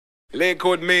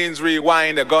Lakewood means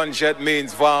rewind, a gunshot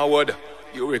means forward.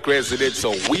 You requested it,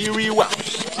 so we rewound.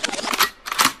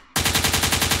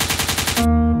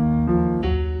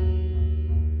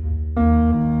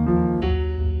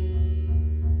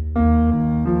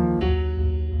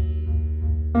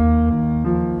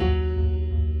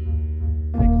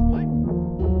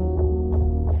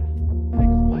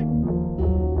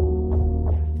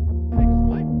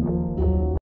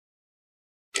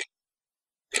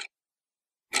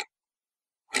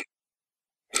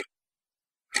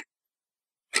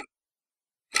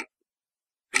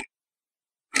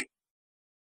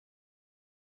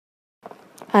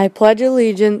 I pledge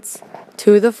allegiance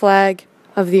to the flag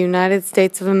of the United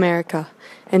States of America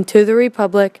and to the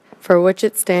republic for which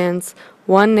it stands,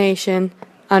 one nation,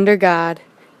 under God,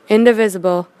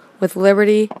 indivisible, with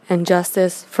liberty and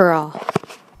justice for all.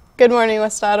 Good morning,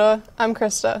 West Ottawa. I'm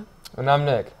Krista. And I'm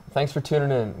Nick. Thanks for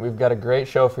tuning in. We've got a great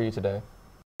show for you today.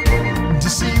 The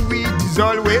seaweed is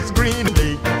always green.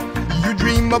 You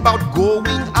dream about going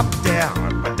up there,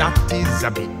 but that is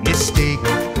a big mistake.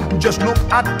 Just look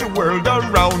at the world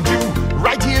around you,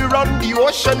 right here on the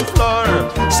ocean floor.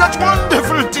 Such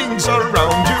wonderful things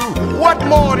around you. What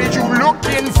more is you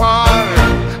looking for?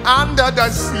 Under the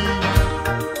sea,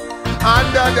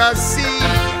 under the sea.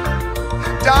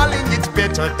 Darling, it's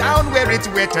better down where it's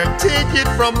wetter. Take it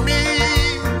from me.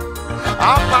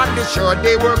 Up on the shore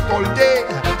they work all day,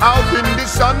 out in the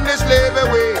sun they slave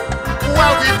away,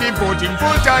 while we devoting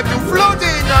full time to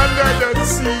floating under the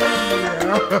sea.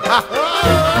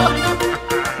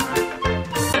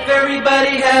 If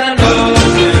everybody had an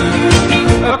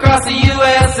ocean across the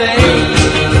USA,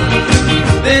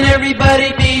 then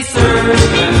everybody'd be served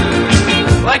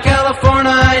like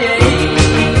California.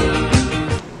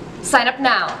 Sign up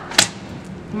now,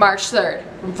 March 3rd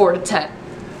from 4 to 10.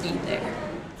 Be there.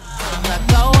 I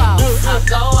go out, I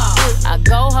go out, I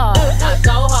go hard, I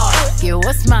go hard. Yeah,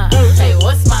 what's mine? Hey,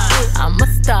 what's mine? I'm a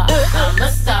star,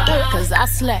 cause I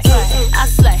slay, I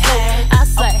slay, I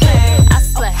slay, I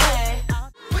slay.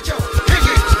 Put your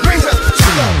pinky rings up to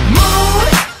the moon.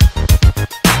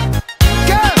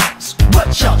 Girls, what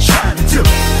y'all trying to do?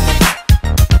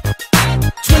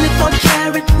 24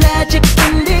 karat magic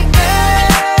in the air.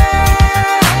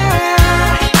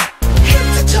 Head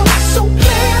to toe, so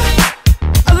clear.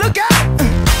 Look out!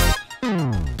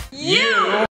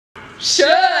 You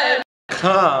should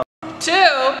Come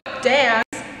to dance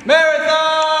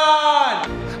Marathon!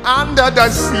 Under the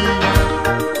sea,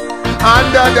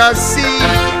 under the sea,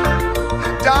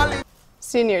 darling.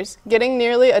 Seniors, getting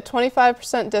nearly a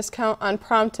 25% discount on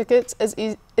prom tickets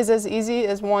is as easy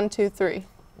as 1, 2, 3.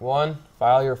 1.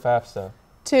 File your FAFSA.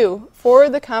 2.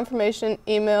 Forward the confirmation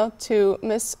email to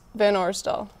Miss Van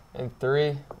Orsdal. And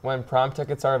 3. When prom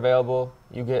tickets are available,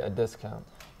 you get a discount.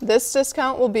 This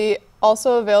discount will be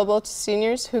also available to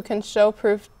seniors who can show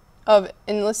proof of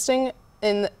enlisting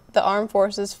in the armed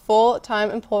forces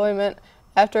full-time employment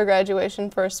after graduation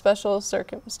for a special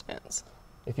circumstance.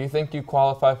 If you think you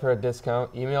qualify for a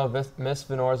discount, email Miss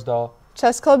Van Orsdal.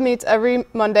 Chess Club meets every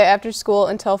Monday after school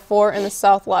until 4 in the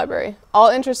South Library. All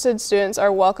interested students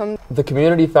are welcome. The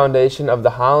Community Foundation of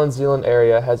the Holland-Zeeland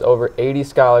area has over 80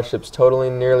 scholarships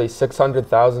totaling nearly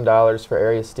 $600,000 for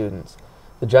area students.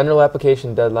 The general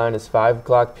application deadline is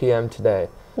 5:00 p.m. today.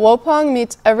 WOPN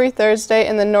meets every Thursday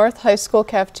in the North High School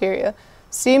cafeteria.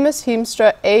 See Miss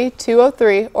Heemstra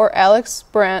A203 or Alex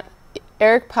Brandt,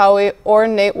 Eric Powie, or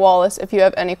Nate Wallace if you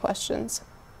have any questions.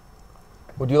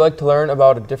 Would you like to learn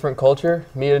about a different culture,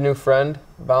 meet a new friend,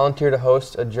 volunteer to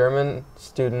host a German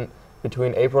student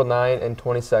between April 9 and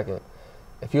 22nd?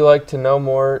 If you'd like to know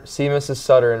more, see Mrs.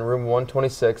 Sutter in room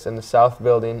 126 in the South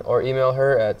Building or email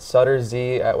her at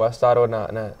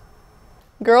sutterz@westottawa.net.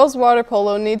 Girls water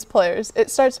polo needs players.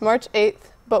 It starts March 8th,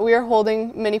 but we are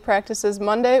holding mini practices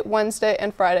Monday, Wednesday,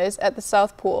 and Fridays at the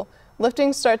South Pool.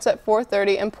 Lifting starts at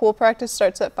 4:30 and pool practice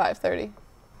starts at 5:30.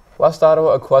 West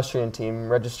Ottawa Equestrian Team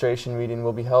registration meeting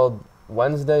will be held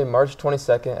Wednesday, March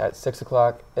 22nd at 6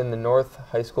 o'clock in the North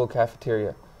High School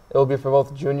cafeteria. It will be for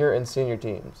both junior and senior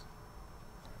teams.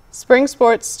 Spring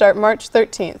sports start March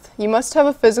 13th. You must have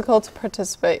a physical to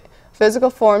participate. Physical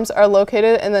forms are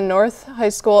located in the North High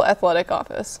School athletic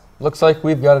office. Looks like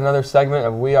we've got another segment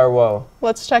of We Are WO.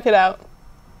 Let's check it out.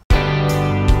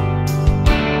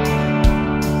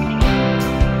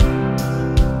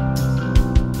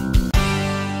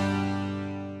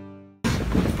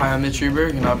 Hi, I'm Mitch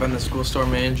Reberg, and I've been the school store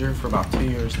manager for about 2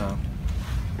 years now.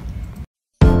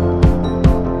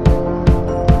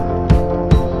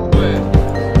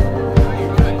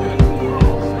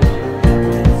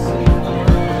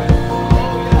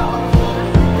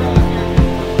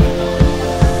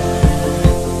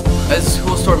 As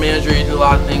school store manager, you do a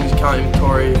lot of things, count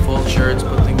inventory, fold shirts,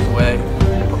 put things away,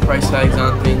 put price tags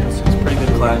on things. It's a pretty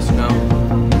good class, you know.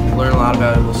 Learn a lot of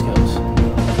valuable skills.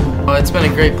 It's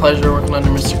been a great pleasure working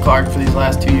under Mr. Clark for these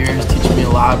last 2 years, teaching me a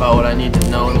lot about what I need to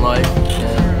know in life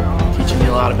and teaching me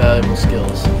a lot of valuable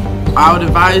skills. I would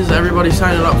advise everybody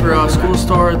signing up for a school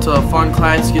store. It's a fun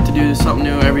class. You get to do something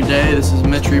new every day. This is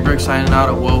Mitch Reberg signing out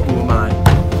at Wehrmeyer.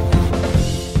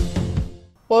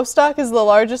 Wostock is the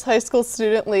largest high school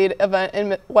student lead event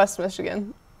in West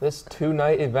Michigan. This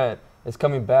two-night event is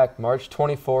coming back March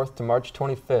 24th to March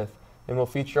 25th and will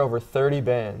feature over 30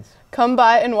 bands. Come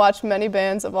by and watch many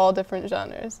bands of all different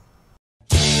genres.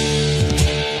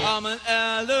 I'm an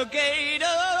alligator.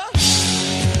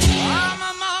 I'm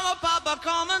a mama, papa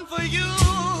coming for you.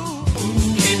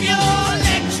 Keep your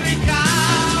electric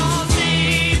eye on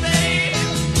me, babe.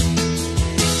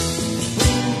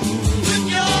 With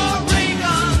your ray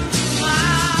gun to my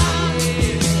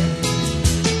head.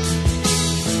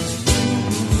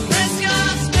 Press your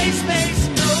space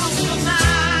nose to my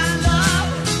love.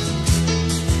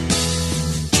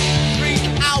 Freak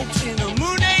out in a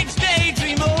moon age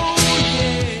daydream, oh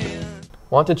yeah.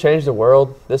 Want to change the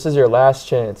world? This is your last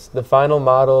chance. The final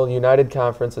Model United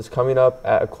Conference is coming up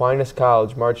at Aquinas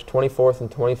College March 24th and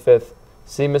 25th.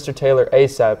 See Mr. Taylor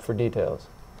ASAP for details.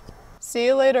 See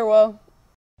you later, Will.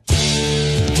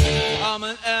 I'm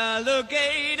an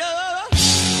alligator.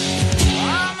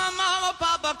 I'm a mama,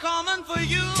 papa coming for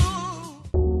you.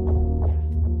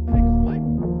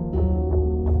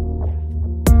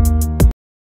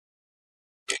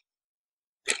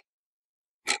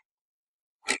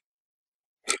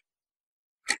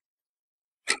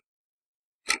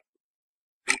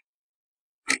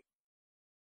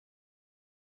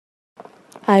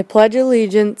 I pledge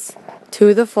allegiance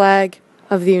to the flag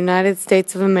of the United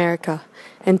States of America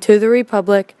and to the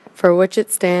republic for which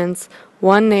it stands,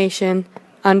 one nation,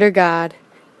 under God,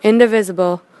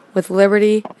 indivisible, with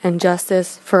liberty and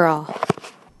justice for all.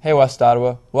 Hey West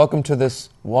Ottawa, welcome to this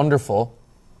wonderful,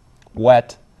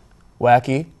 wet,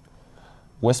 wacky,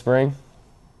 whispering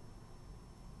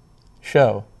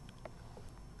show.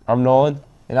 I'm Nolan.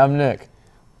 And I'm Nick.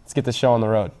 Let's get the show on the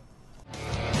road.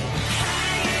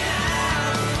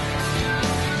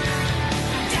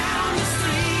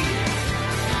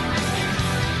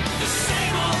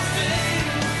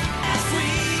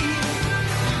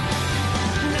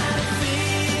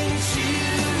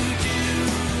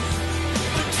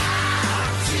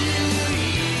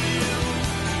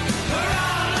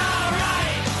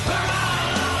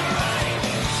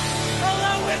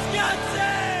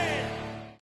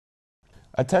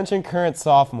 Attention current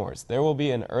sophomores, there will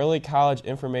be an early college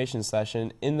information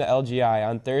session in the LGI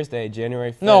on Thursday,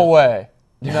 January 5th. No way.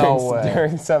 No way.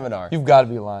 During seminar. You've got to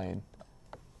be lying.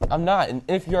 I'm not. And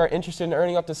if you are interested in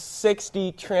earning up to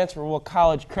 60 transferable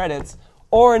college credits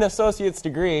or an associate's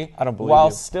degree I don't believe while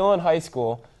you. still in high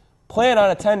school, plan on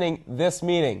attending this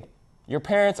meeting. Your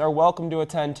parents are welcome to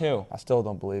attend too. I still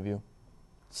don't believe you.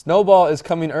 Snowball is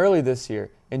coming early this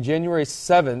year. On January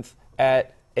 7th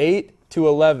at 8 to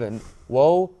 11,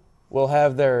 WO will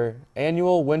have their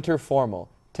annual winter formal.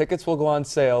 Tickets will go on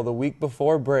sale the week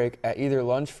before break at either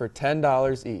lunch for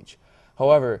 $10 each.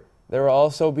 However, there will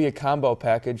also be a combo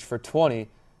package for $20,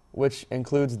 which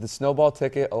includes the Snowball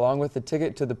ticket along with the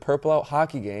ticket to the Purple Out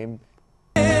hockey game.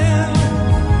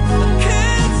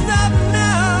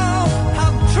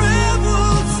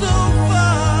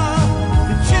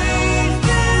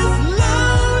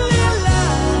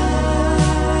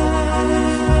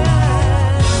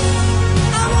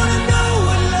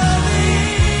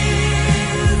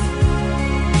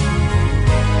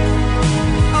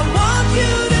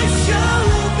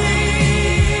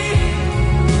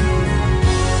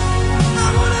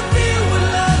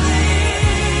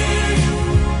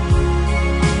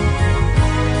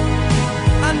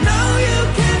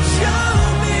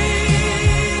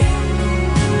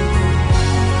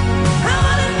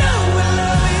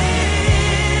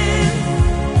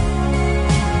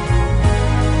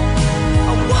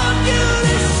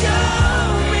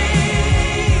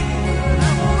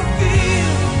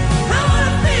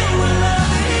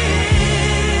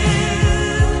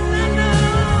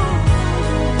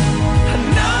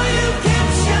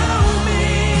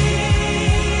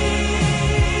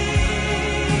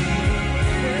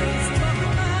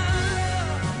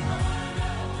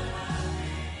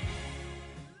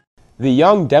 The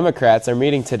Young Democrats are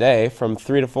meeting today from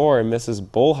 3 to 4 in Mrs.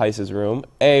 Bullheis's room,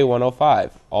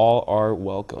 A105. All are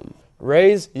welcome.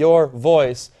 Raise Your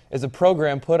Voice is a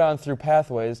program put on through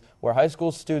Pathways where high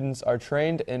school students are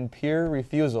trained in peer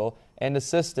refusal and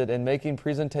assisted in making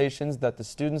presentations that the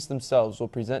students themselves will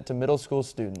present to middle school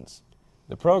students.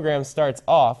 The program starts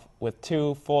off with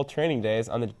 2 full training days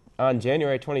on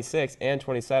January 26 and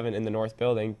 27 in the North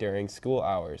Building during school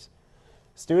hours.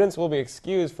 Students will be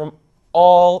excused from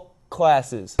all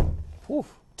classes.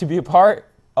 To be a part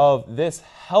of this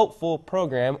helpful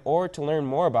program or to learn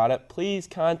more about it, please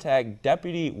contact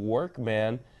Deputy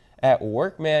Workman at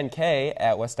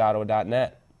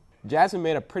workmank@westottawa.net. Jasmine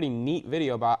made a pretty neat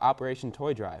video about Operation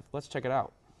Toy Drive. Let's check it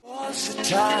out. Was a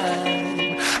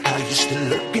time I used to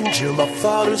look into my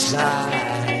father's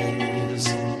eyes.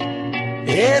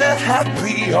 In a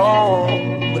happy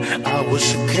home, I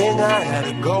was a king, I had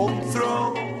a golden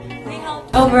throne. We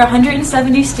helped over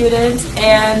 170 students,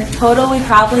 and total we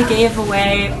probably gave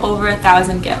away over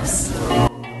 1,000 gifts.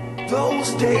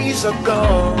 Those days are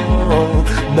gone,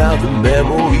 now the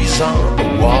memories on the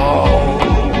wall.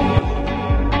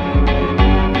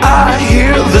 I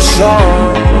hear the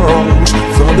songs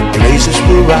from the places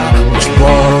where I was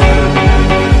born.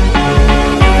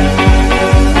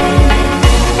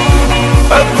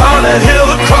 Upon a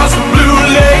hill across the blue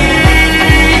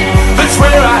lake, that's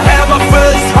where I had my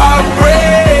first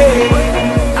heartbreak.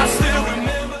 I still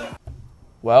remember.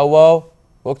 Well,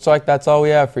 looks like that's all we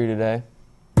have for you today.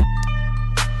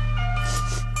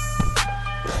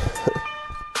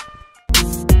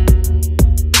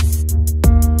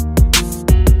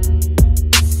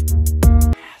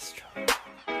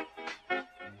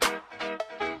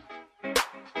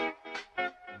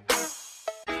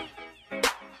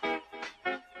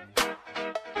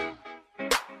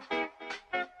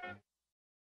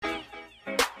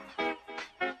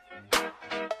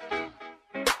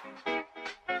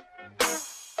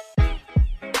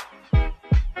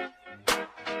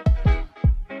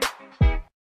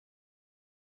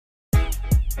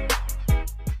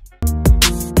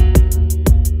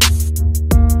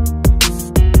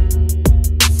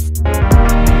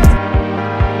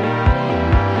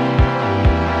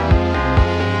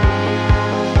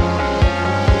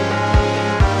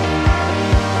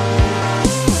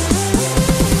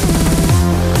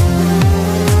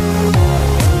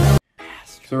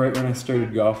 So right when I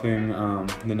started golfing,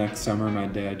 the next summer my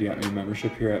dad got me a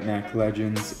membership here at Mac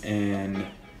Legends, and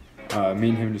me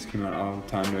and him just came out all the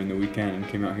time during the weekend and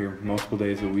came out here multiple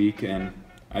days a week, and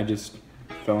I just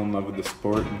fell in love with the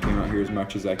sport and came out here as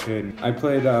much as I could. I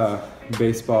played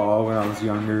baseball when I was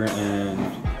younger and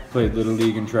played Little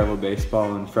League and travel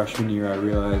baseball, and freshman year I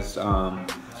realized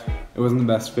it wasn't the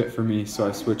best fit for me, so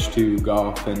I switched to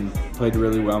golf and played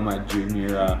really well my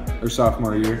junior or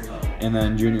sophomore year, and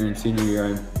then junior and senior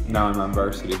year now I'm on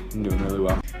varsity and doing really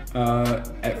well.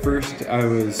 At first I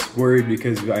was worried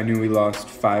because I knew we lost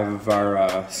 5 of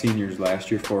our seniors last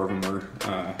year. 4 of them were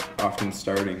often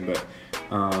starting, but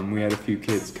we had a few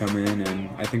kids come in, and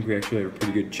I think we actually have a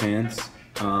pretty good chance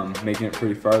making it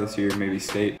pretty far this year, maybe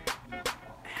state.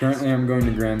 Currently I'm going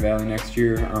to Grand Valley next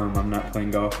year. I'm not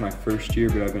playing golf my first year,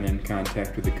 but I've been in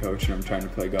contact with the coach and I'm trying to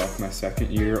play golf my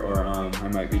second year, or I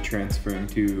might be transferring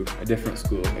to a different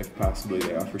school if possibly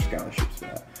they offer scholarships for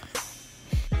that.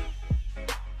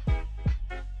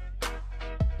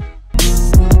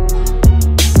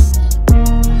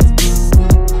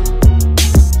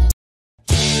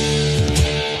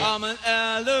 I'm an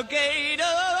alligator.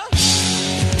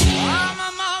 I'm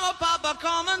a mama, papa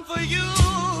coming for you.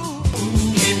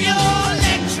 Keep your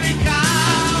electric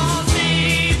out,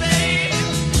 baby.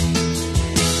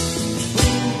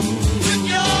 With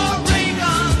your ray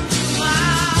gun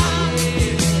smile.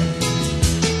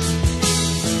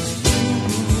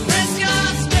 Press your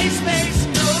space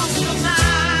nose to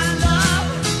my love.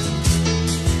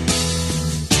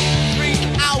 Freak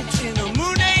out in a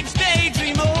moon age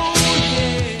daydream, oh yeah.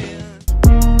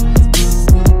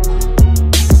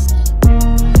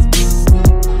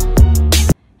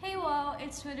 Hey, whoa,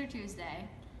 it's Twitter Tuesday.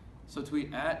 So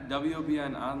tweet at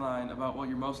WOBN online about what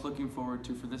you're most looking forward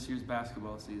to for this year's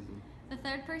basketball season. The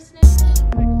third person is...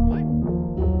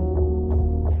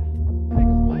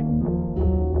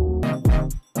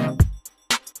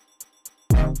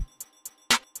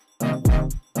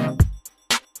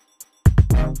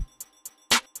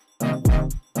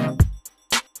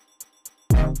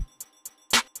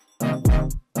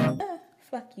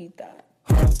 Fuck you, thought.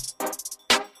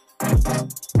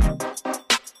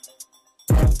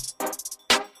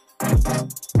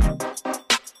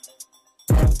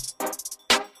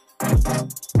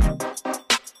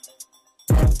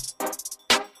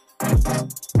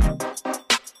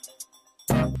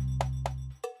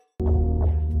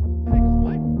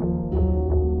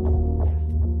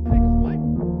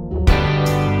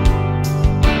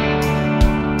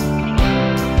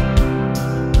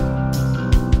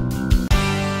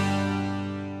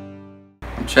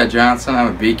 I'm Chet Johnson.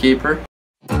 I'm a beekeeper.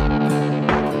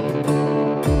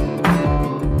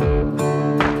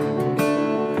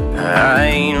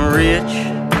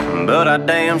 I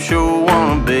damn sure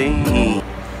wanna be.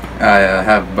 I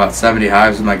have about 70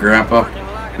 hives with my grandpa.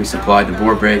 We supplied the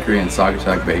Boer Bakery and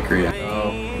Saugatuck Bakery.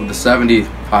 With the 70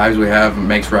 hives we have, it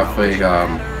makes roughly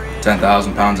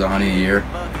 10,000 pounds of honey a year.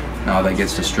 Now that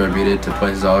gets distributed to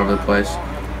places all over the place.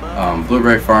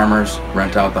 Blueberry farmers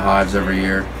rent out the hives every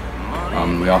year.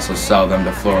 We also sell them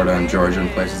to Florida and Georgia and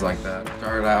places like that.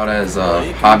 Started out as a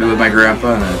hobby with my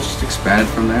grandpa and then it just expanded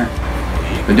from there.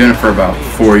 Been doing it for about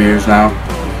 4 years now.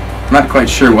 I'm not quite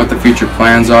sure what the future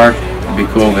plans are. It'd be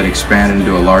cool if it expanded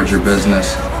into a larger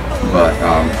business, but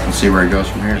we'll see where it goes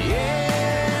from here.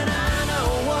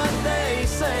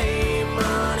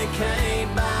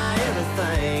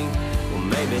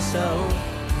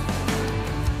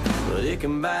 But it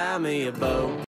can buy me a boat.